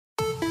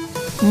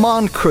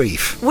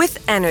Moncrieff with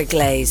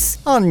Glaze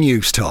on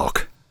News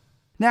Talk.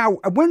 Now,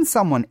 when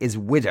someone is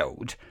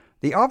widowed,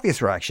 the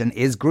obvious reaction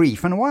is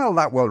grief, and while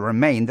that will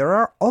remain, there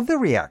are other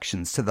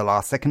reactions to the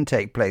loss that can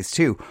take place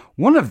too.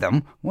 One of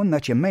them, one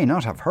that you may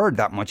not have heard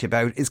that much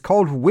about, is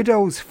called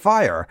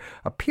WidowsFire,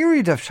 a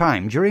period of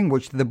time during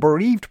which the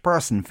bereaved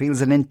person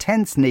feels an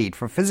intense need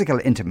for physical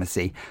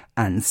intimacy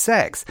and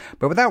sex,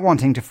 but without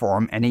wanting to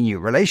form any new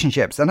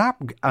relationships. An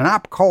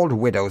app called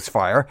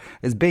WidowsFire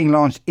is being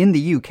launched in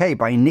the UK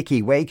by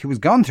Nicky Wake, who has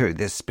gone through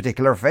this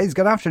particular phase.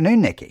 Good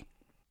afternoon, Nicky.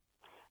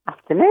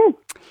 Afternoon.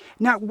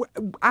 Now,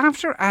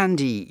 after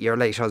Andy, your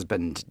late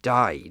husband,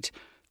 died,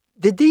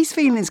 did these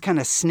feelings kind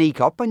of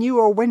sneak up on you,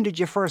 or when did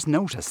you first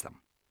notice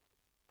them?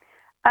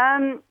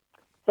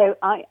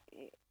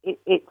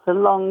 It's a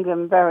long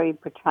and very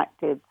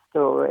protracted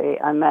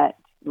story. I met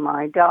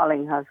my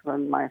darling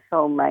husband, my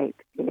soulmate,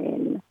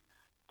 in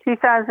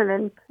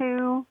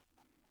 2002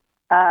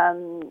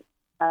 on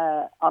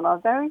our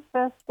very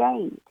first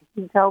date.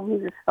 He told me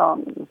the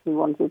songs he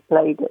wanted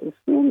played at his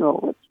funeral,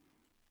 which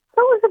I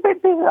thought was a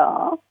bit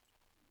bizarre.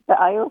 But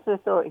I also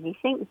thought he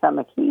thinks I'm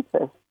a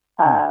keeper.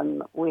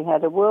 We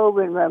had a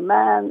whirlwind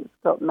romance,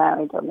 got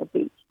married on the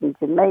beach in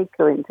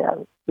Jamaica in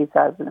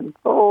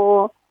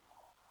 2004,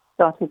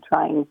 started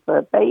trying for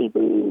a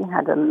baby,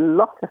 had a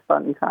lot of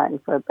fun trying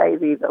for a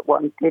baby, but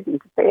one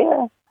didn't appear.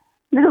 A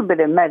little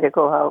bit of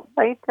medical help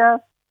later,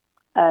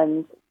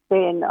 and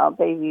then our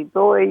baby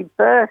boy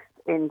burst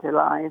into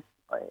life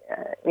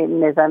in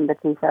November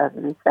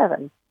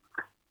 2007.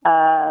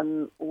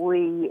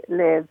 We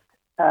lived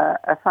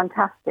a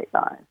fantastic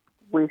life.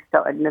 We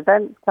started an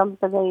events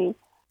company.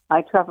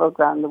 I travelled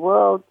around the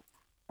world.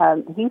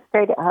 He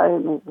stayed at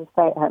home as a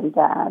stay-at-home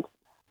dad.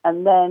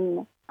 And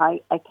then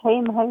I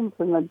came home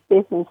from a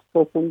business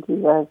trip in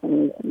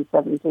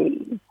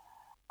 2017.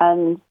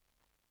 And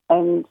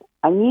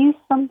I knew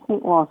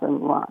something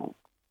wasn't right.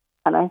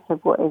 And I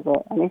said, what is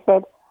it? And he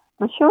said,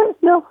 I'm sure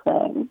it's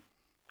nothing,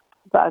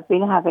 but I've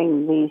been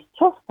having these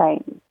chest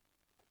pains.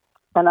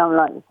 And I'm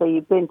like, so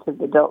you've been to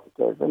the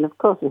doctors? And of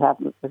course he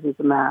haven't, because he's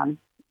a man.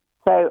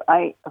 So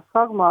I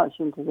frog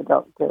marched into the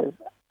doctors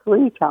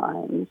 3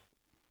 times.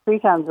 3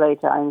 times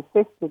later, I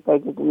insisted they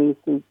did an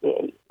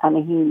ECG, and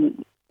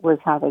he was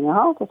having a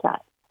heart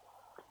attack.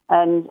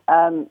 And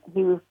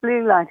he was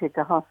blue lighted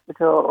to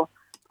hospital.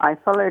 I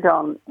followed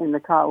on in the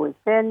car with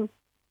him.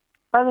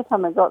 By the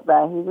time I got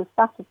there, he was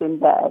sat up in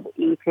bed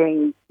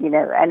eating,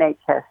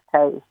 NHS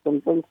toast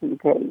and drinking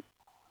tea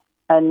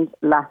and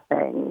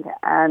laughing.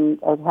 And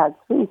it had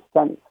 3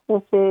 stents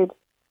fitted,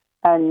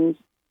 and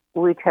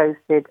we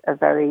toasted a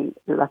very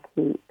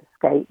lucky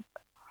escape.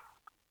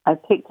 I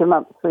picked him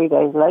up 3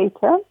 days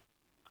later.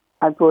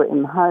 I brought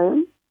him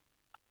home.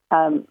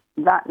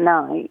 That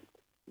night,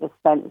 the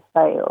stents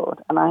failed,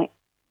 and I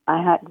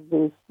had to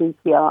do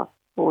CPR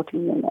 40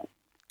 minutes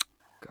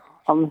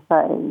on the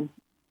phone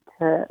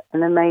to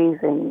an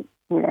amazing,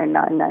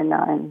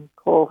 999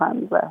 call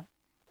handler,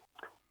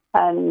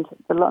 and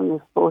the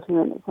longest 40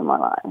 minutes of my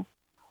life.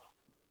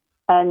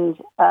 And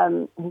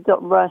he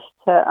got rushed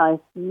to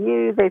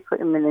ICU. They put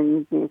him in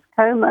an induced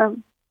coma.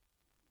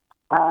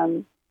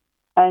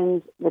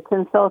 And the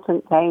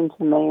consultant came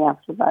to me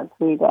after about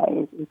 3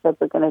 days and said,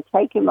 we're going to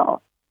take him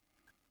off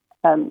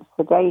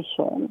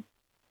sedation,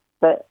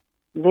 but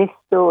this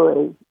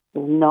story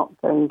is not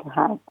going to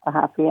have a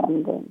happy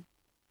ending.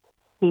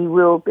 He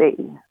will be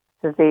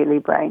severely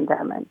brain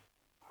damaged.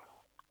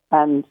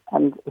 And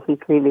he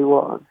clearly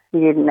was. He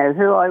didn't know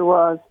who I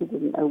was. He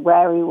didn't know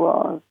where he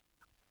was.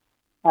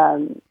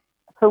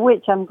 For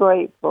which I'm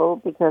grateful,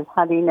 because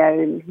had he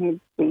known,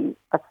 he'd be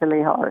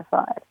utterly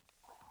horrified.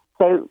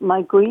 So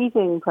my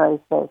grieving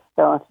process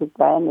started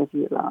then, if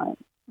you like.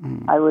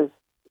 I was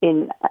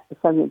in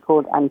something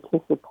called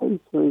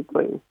anticipatory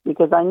grief,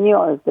 because I knew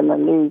I was going to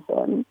lose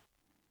him,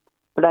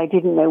 but I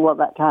didn't know what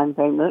that time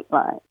frame looked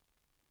like.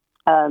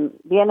 The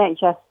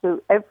NHS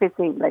threw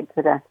everything they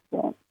could at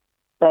him.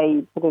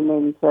 They put him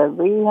into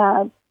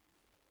rehab,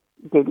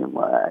 didn't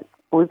work.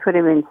 We put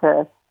him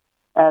into...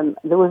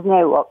 there was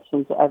no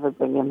option to ever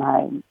bring him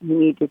home. He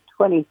needed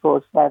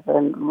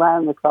 24/7,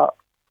 round-the-clock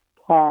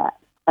care.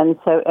 And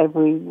so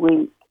every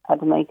week I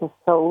had to make a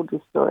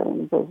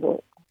soul-destroying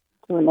visit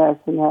to a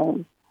nursing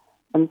home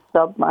and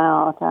sob my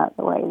heart out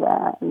the way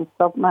there and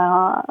sob my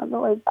heart out the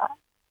way back.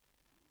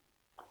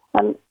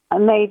 And I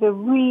made a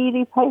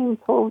really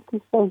painful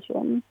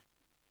decision,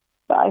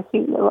 but I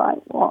think the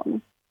right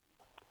one,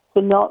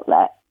 to not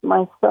let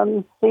my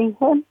son see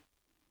him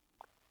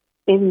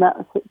in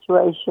that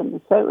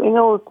situation. So in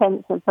all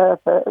intents and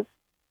purpose,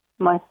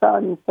 my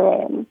son,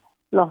 Finn,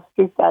 lost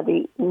his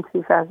daddy in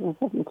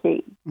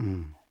 2017.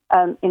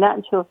 In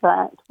actual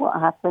fact, what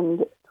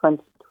happened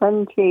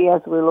 2020,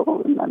 as we'll all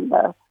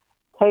remember,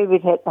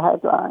 COVID hit the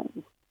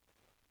headlines,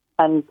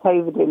 and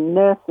COVID in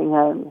nursing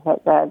homes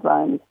hit the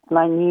headlines, and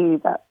I knew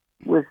that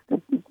was the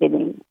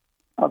beginning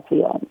of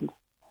the end.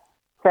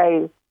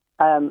 So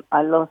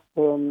I lost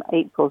him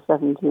April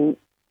 17th,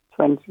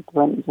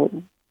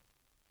 2020.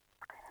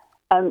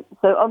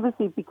 So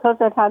obviously, because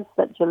I'd had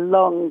such a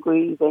long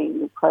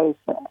grieving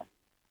process,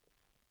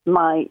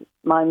 my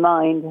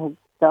mind had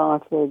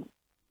started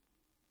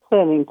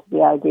turning to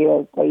the idea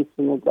of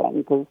dating again,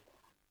 because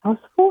I was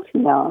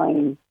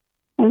 49,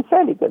 in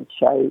fairly good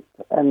shape,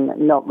 and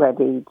not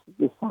ready to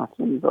be sat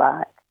in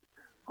black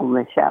on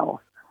the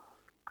shelf.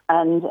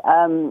 And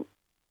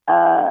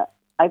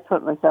I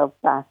put myself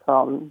back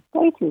on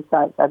dating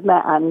sites. I'd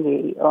met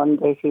Andy on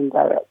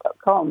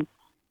datingdirect.com,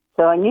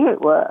 so I knew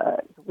it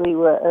worked. We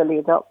were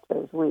early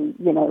adopters. We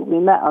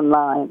met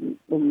online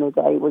in the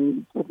day when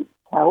you didn't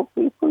tell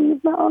people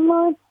you'd met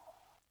online.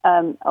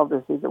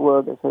 Obviously, the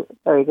world is a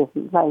very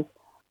different place.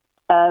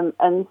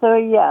 And so,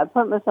 I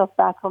put myself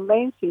back on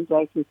mainstream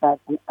dating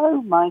sites, and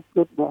oh my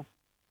goodness,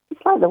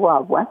 it's like the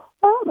Wild West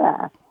out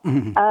there.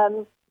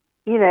 Mm-hmm.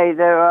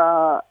 There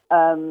are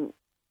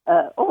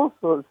all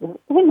sorts of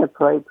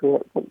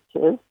inappropriate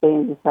pictures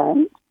being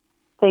sent,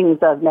 things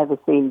I've never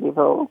seen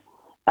before,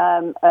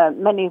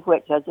 many of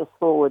which I just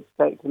forward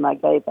straight to my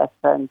gay best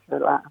friend for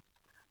a laugh.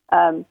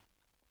 And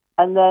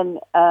then,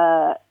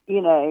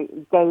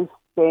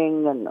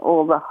 ghosting and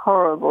all the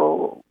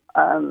horrible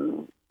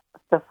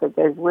stuff that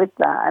goes with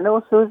that. And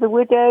also, as a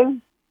widow,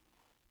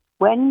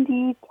 when do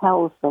you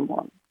tell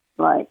someone?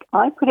 Like,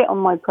 I put it on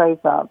my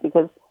profile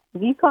because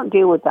if you can't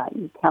deal with that,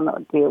 you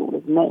cannot deal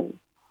with me.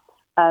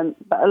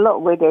 But a lot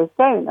of widows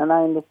don't, and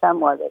I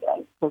understand why they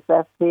don't, because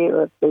their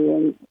fear of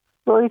being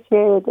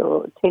exploited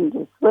or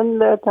Tinder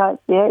swindler type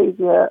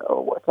behaviour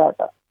or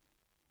whatever.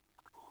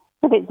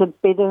 But it's a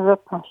bit of a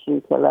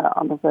passion killer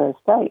on the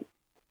first date.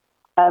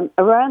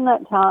 Around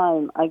that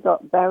time, I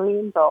got very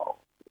involved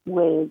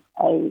with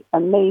an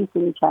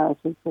amazing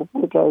charity for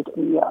Widowed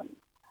and Young,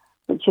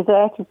 which is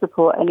there to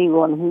support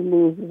anyone who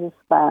loses a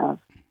spouse,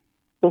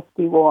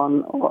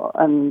 51 or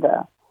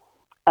under.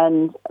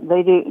 And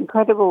they do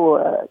incredible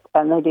work,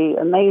 and they do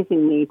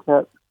amazing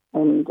meetups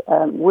and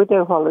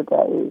widow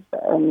holidays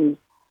and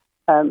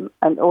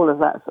all of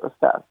that sort of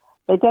stuff.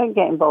 They don't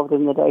get involved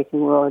in the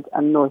dating world,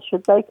 and nor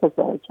should they, because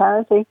they're a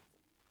charity.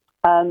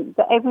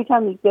 But every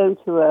time you go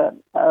to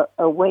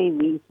a way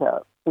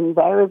meetup,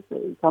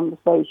 invariably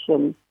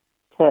conversation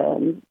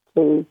turns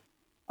to,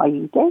 "Are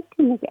you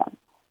dating again?"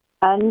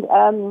 And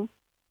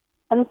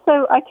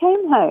so I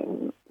came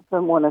home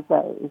from one of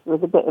those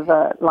with a bit of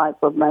a light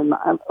bulb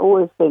moment. I've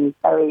always been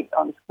very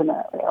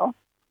entrepreneurial.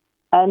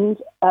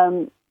 And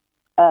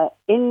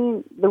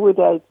in the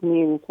widow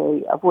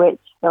community, of which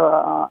there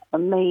are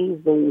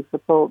amazing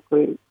support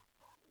groups,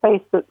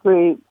 Facebook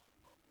groups,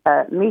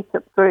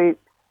 meetup groups,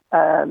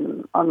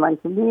 online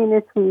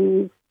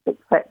communities,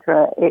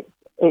 etc.,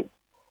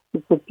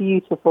 it's a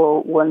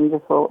beautiful,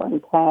 wonderful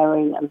and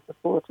caring and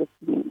supportive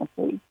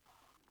community.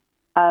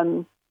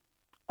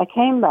 I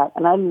came back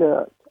and I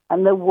looked,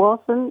 and there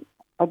wasn't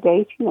a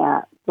dating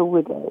app for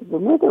widows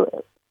and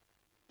widowers.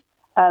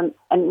 And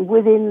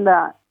within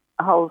that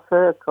whole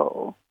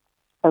circle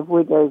of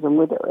widows and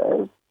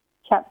widowers,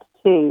 Chapter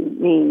 2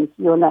 means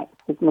your next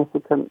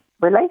significant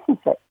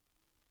relationship.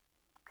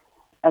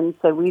 And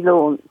so we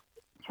launched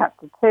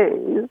Chapter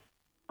 2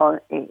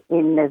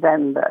 in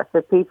November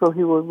for people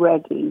who were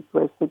ready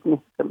for a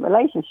significant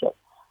relationship.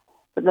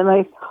 But the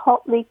most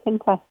hotly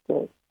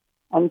contested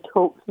and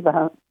talked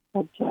about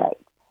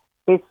subject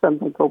is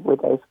something called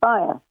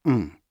WidowsFire.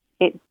 Mm.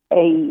 It's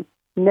a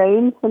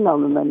known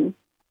phenomenon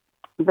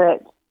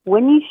that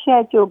when you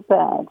shared your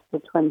bed for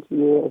 20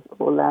 years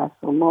or less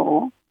or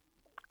more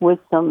with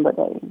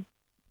somebody,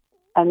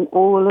 and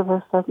all of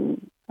a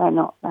sudden they're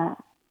not there,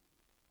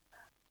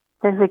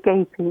 there's a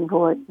gaping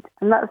void.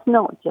 And that's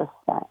not just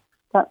sex.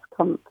 That's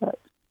comfort.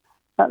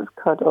 That's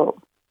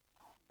cuddle.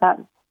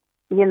 That's,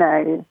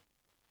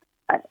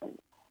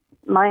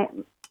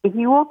 if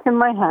you walk in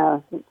my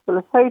house, it's full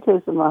of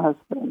photos of my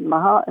husband.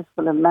 My heart is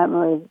full of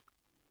memories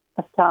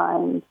of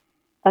times,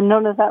 and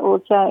none of that will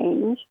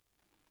change.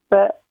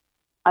 But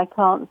I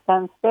can't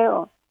stand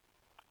still.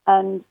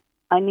 And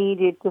I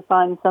needed to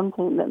find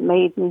something that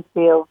made me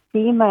feel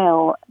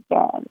female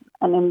again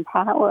and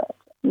empowered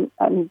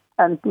and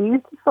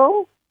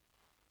beautiful.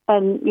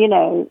 And,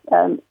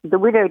 the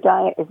widow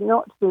diet is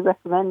not to be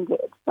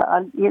recommended, but,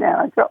 I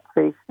dropped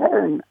 3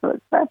 stone. It was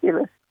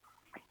fabulous.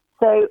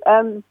 So,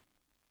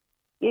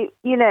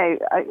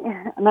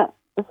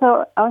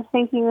 so I was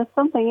thinking there's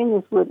something in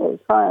this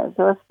WidowsFire.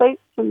 So I spoke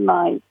to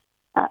my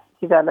app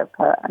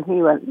developer, and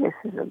he went, "This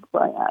is a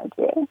great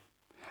idea."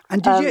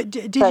 And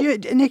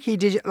Nicky,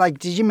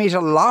 did you meet a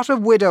lot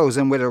of widows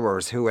and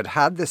widowers who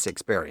had this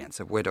experience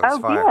of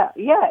WidowsFire? Oh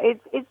yeah,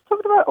 it's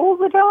talked about all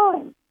the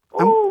time.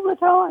 All the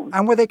time.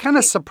 And were they kind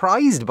of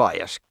surprised by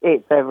it?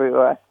 It's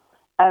everywhere.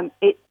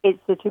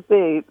 It's a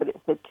taboo, but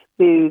it's a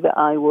taboo that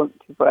I want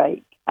to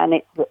break. And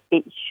it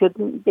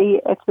shouldn't be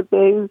a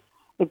taboo.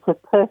 It's a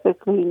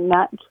perfectly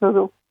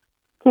natural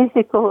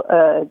physical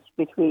urge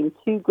between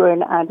two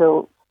grown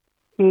adults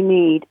who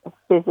need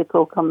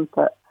physical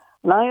comfort.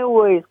 And I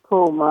always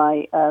call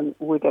my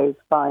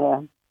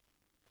WidowsFire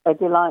a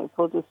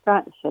delightful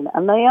distraction.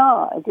 And they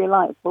are a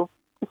delightful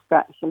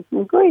distraction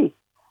from grief.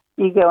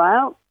 You go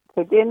out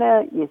for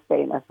dinner, you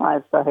stay in a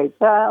 5-star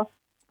hotel,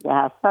 you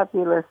have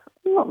fabulous,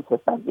 not so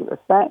fabulous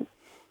sex,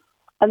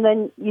 And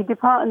then you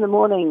depart in the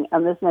morning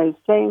and there's no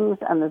strings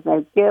and there's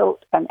no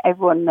guilt and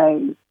everyone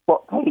knows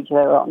what page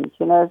they're on. Do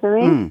you know what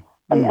I mean?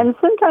 And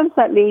sometimes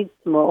that leads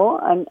to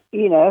more. And,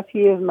 you know, a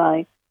few of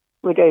my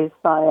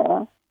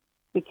WidowsFire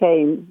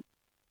became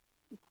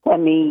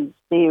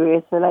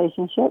semi-serious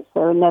relationships.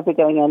 They were never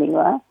going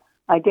anywhere.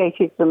 I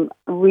dated some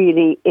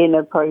really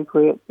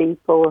inappropriate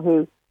people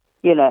who,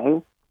 you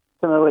know,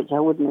 some of which I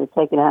wouldn't have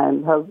taken out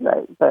in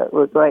public, but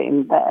were great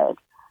in bed.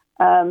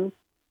 And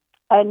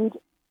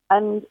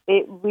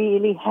it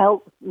really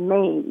helped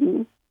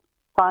me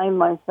find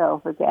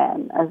myself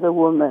again as a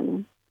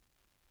woman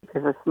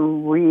because of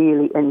some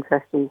really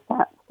interesting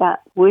stats.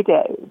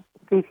 Widows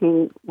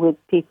sleeping with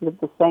people of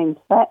the same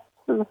sex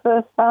for the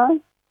first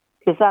time,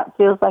 because that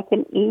feels like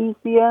an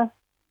easier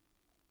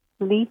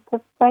leap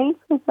of faith,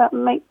 if that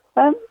makes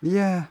sense.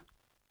 Yeah.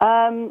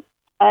 And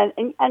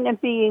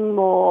being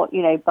more,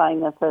 you know, buying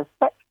their first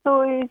sex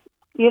toys,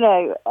 you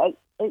know,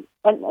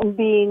 and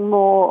being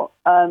more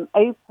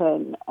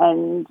open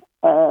and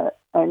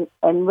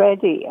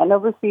ready. And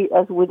obviously,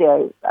 as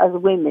widows, as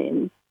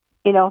women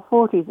in our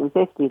 40s and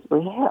 50s,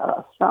 we hit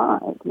our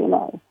stride. You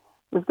know,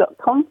 we've got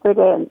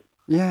confidence.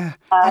 Yeah,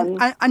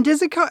 and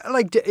does it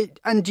like?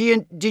 And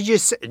did you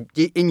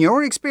in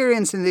your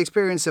experience, in the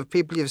experience of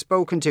people you've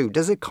spoken to,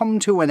 does it come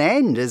to an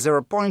end? Is there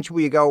a point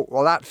where you go,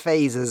 well, that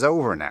phase is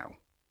over now?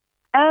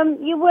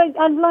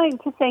 I'd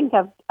like to think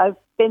I've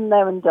been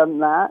there and done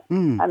that,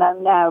 and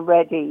I'm now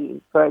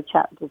ready for a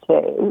chapter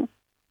 2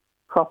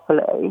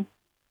 properly.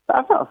 But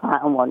I've not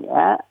found one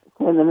yet.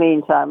 So in the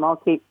meantime, I'll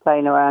keep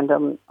playing around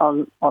on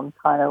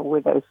kind of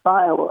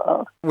WidowsFire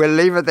world. We'll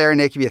leave it there,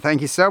 Nicky.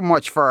 Thank you so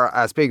much for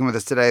speaking with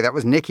us today. That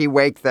was Nicky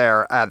Wake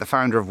there, the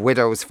founder of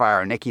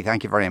WidowsFire. Nicky,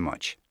 thank you very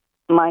much.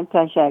 My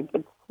pleasure.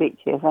 Good to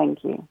speak to you.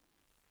 Thank you.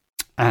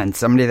 And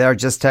somebody there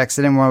just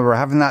texted in while we were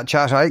having that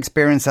chat. I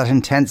experienced that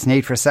intense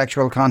need for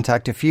sexual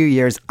contact a few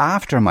years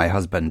after my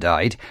husband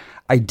died.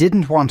 I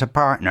didn't want a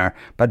partner,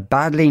 but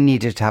badly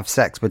needed to have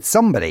sex with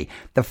somebody.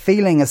 The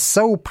feeling is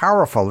so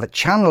powerful that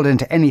channeled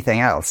into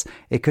anything else,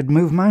 it could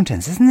move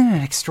mountains. Isn't it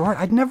an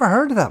extraordinary? I'd never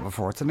heard of that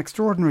before. It's an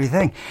extraordinary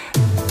thing.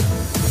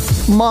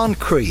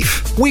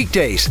 Moncrieff,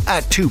 weekdays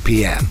at 2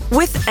 p.m.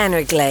 with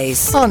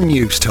Energlaze on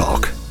News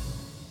Talk.